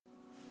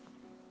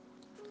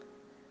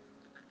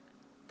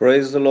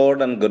Praise the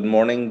Lord and good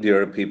morning,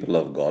 dear people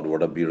of God.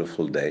 What a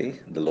beautiful day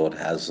the Lord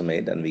has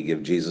made, and we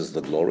give Jesus the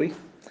glory.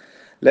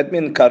 Let me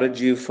encourage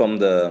you from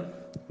the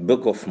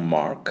book of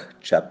Mark,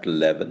 chapter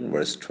 11,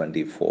 verse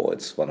 24.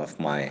 It's one of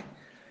my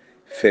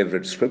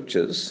favorite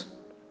scriptures,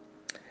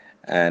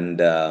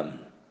 and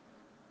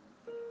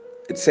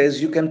it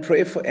says, You can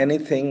pray for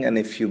anything, and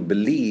if you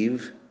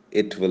believe,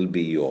 it will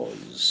be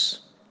yours.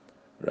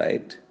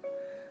 Right?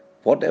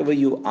 Whatever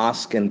you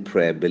ask in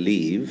prayer,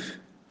 believe,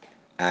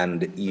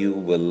 and you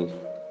will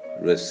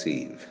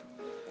receive.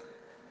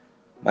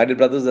 My dear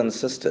brothers and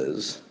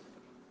sisters,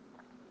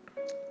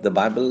 the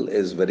Bible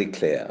is very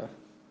clear.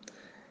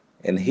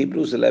 In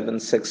Hebrews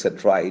 11:6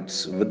 it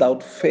writes,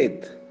 Without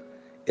faith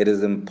it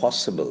is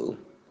impossible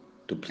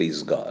to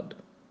please God.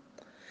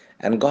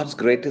 And God's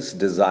greatest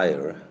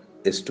desire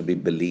is to be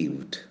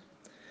believed.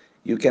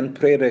 You can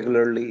pray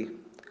regularly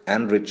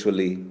and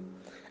ritually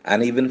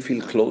and even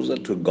feel closer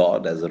to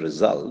God as a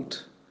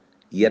result,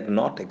 yet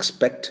not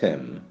expect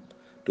Him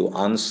to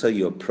answer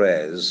your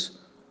prayers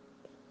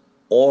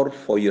or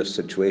for your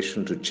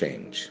situation to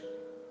change.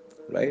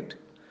 Right?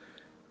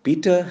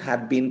 Peter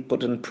had been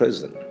put in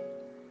prison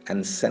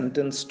and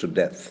sentenced to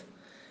death,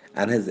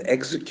 and his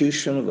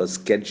execution was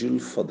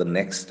scheduled for the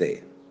next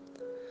day.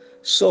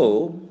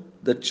 So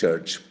the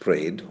church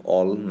prayed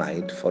all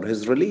night for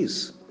his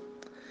release,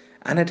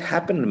 and it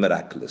happened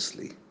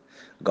miraculously.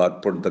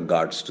 God put the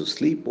guards to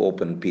sleep,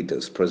 opened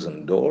Peter's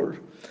prison door,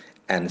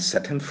 and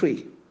set him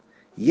free.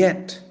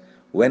 Yet,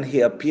 when he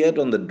appeared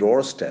on the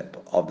doorstep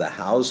of the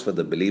house where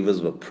the believers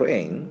were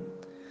praying,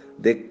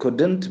 they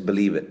couldn't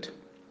believe it.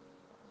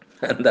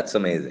 And that's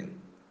amazing,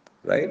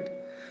 right?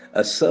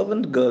 A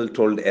servant girl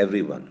told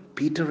everyone,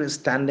 Peter is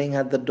standing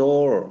at the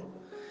door.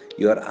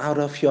 You are out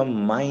of your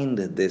mind,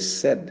 they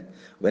said.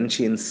 When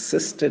she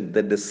insisted,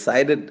 they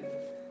decided,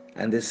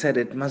 and they said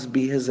it must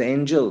be his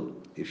angel.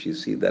 If you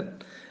see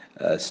that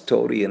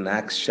story in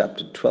Acts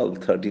chapter 12,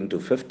 13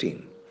 to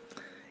 15.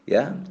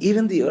 Yeah,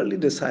 even the early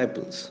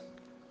disciples,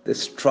 they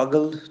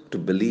struggled to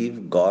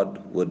believe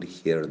God would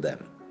hear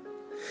them.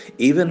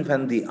 Even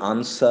when the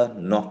answer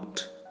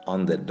knocked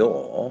on the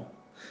door,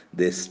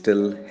 they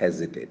still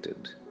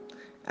hesitated.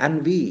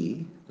 And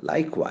we,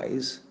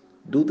 likewise,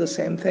 do the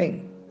same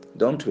thing,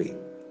 don't we?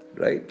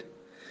 Right?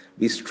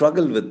 We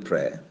struggle with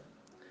prayer.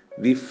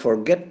 We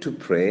forget to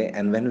pray,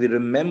 and when we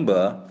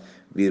remember,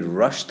 we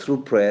rush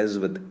through prayers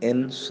with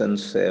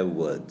insincere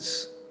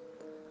words.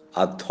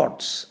 Our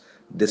thoughts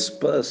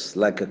disperse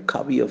like a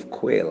covey of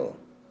quail.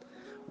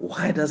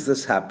 Why does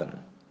this happen?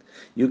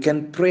 You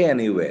can pray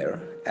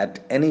anywhere, at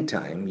any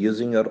time,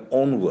 using your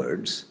own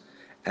words,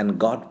 and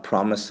God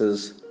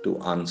promises to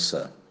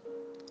answer.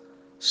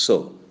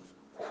 So,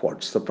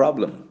 what's the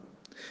problem?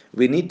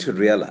 We need to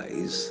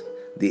realize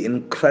the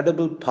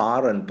incredible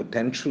power and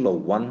potential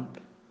of one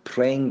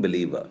praying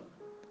believer.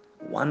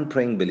 One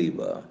praying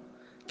believer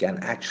can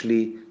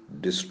actually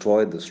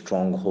destroy the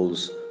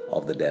strongholds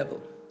of the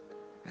devil.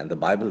 And the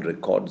Bible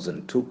records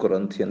in 2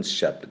 Corinthians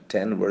chapter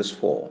 10 verse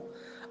 4,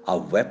 our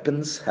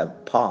weapons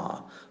have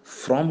power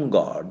from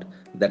God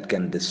that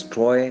can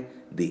destroy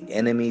the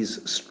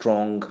enemy's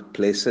strong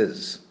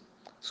places.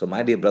 So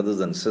my dear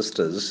brothers and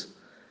sisters,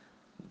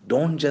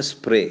 don't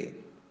just pray,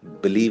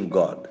 believe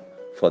God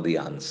for the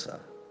answer.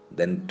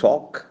 Then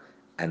talk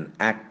and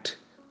act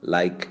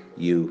like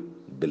you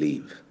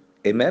believe.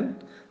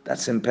 Amen?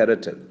 That's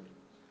imperative.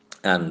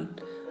 And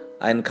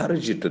I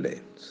encourage you today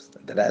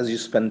that as you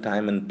spend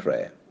time in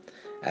prayer,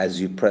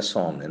 as you press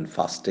on in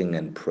fasting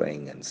and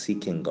praying and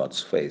seeking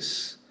God's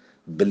face,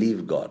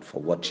 believe God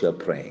for what you're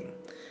praying.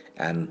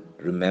 And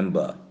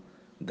remember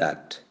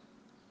that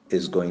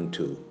is going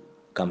to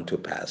come to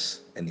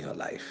pass in your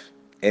life.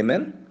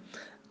 Amen?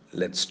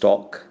 Let's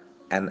talk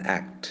and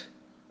act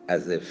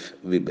as if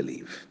we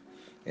believe.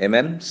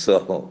 Amen?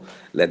 So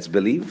let's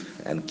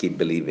believe and keep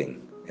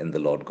believing in the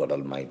Lord God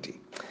Almighty.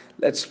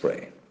 Let's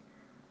pray.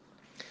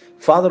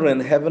 Father in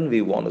heaven,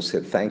 we want to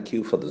say thank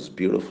you for this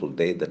beautiful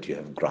day that you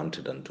have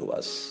granted unto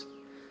us.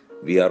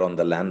 We are on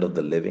the land of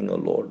the living, O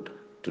Lord,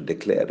 to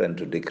declare and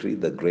to decree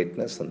the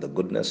greatness and the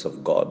goodness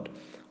of God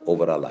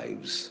over our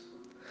lives.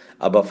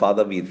 Abba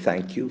Father, we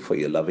thank you for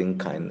your loving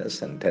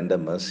kindness and tender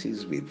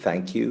mercies. We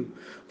thank you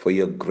for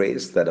your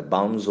grace that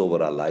abounds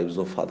over our lives,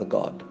 O Father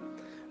God.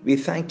 We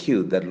thank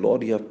you that,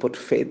 Lord, you have put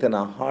faith in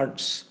our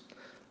hearts.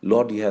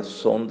 Lord, you have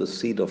sown the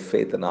seed of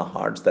faith in our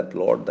hearts that,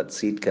 Lord, that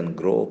seed can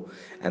grow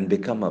and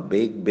become a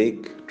big,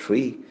 big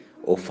tree.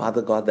 Oh,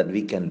 Father God, that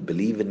we can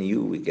believe in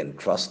you, we can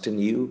trust in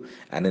you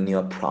and in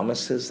your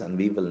promises, and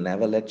we will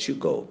never let you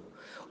go.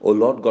 Oh,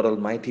 Lord God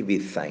Almighty, we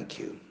thank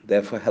you.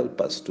 Therefore, help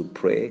us to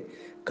pray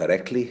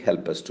correctly,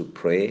 help us to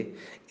pray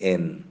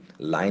in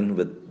line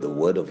with the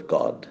Word of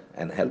God,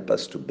 and help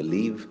us to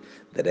believe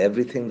that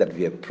everything that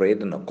we have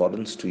prayed in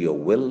accordance to your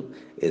will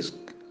is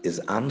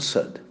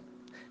answered.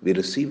 We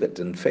receive it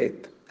in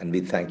faith, and we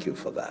thank you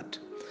for that.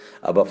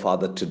 Abba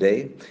Father,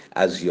 today,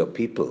 as your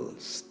people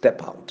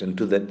step out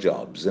into their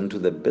jobs, into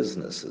their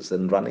businesses,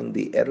 and running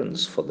the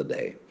errands for the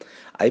day,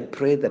 I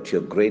pray that your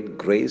great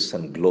grace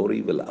and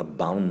glory will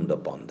abound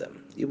upon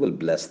them. You will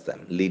bless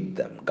them, lead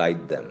them,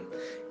 guide them,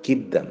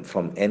 keep them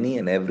from any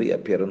and every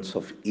appearance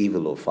of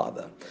evil, O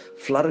Father.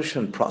 Flourish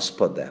and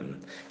prosper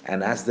them.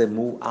 And as they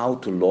move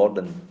out, O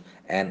Lord,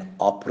 and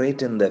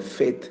operate in their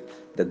faith,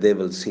 that they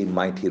will see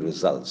mighty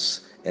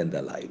results in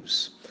their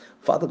lives.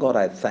 Father God,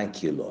 I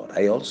thank you, Lord.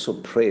 I also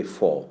pray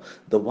for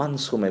the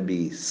ones who may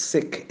be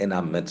sick in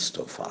our midst,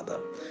 O Father.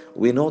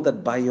 We know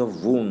that by your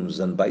wounds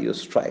and by your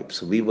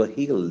stripes we were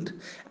healed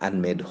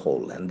and made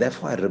whole. And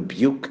therefore I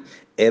rebuke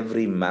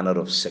every manner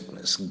of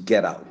sickness.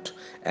 Get out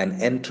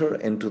and enter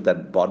into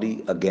that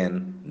body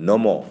again no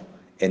more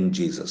in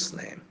Jesus'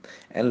 name.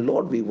 And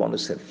Lord, we want to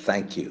say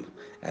thank you.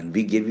 And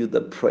we give you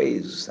the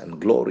praise and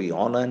glory,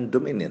 honor and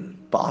dominion,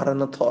 power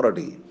and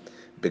authority,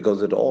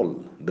 because it all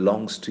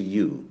belongs to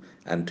you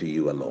and to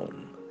you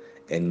alone.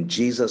 In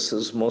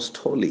Jesus' most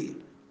holy,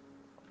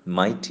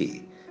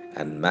 mighty,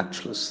 and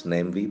matchless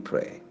name we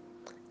pray.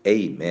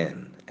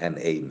 Amen and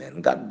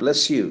amen. God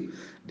bless you,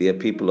 dear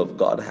people of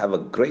God. Have a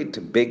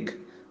great, big,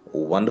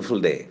 wonderful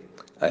day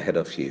ahead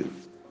of you.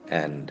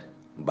 And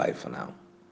bye for now.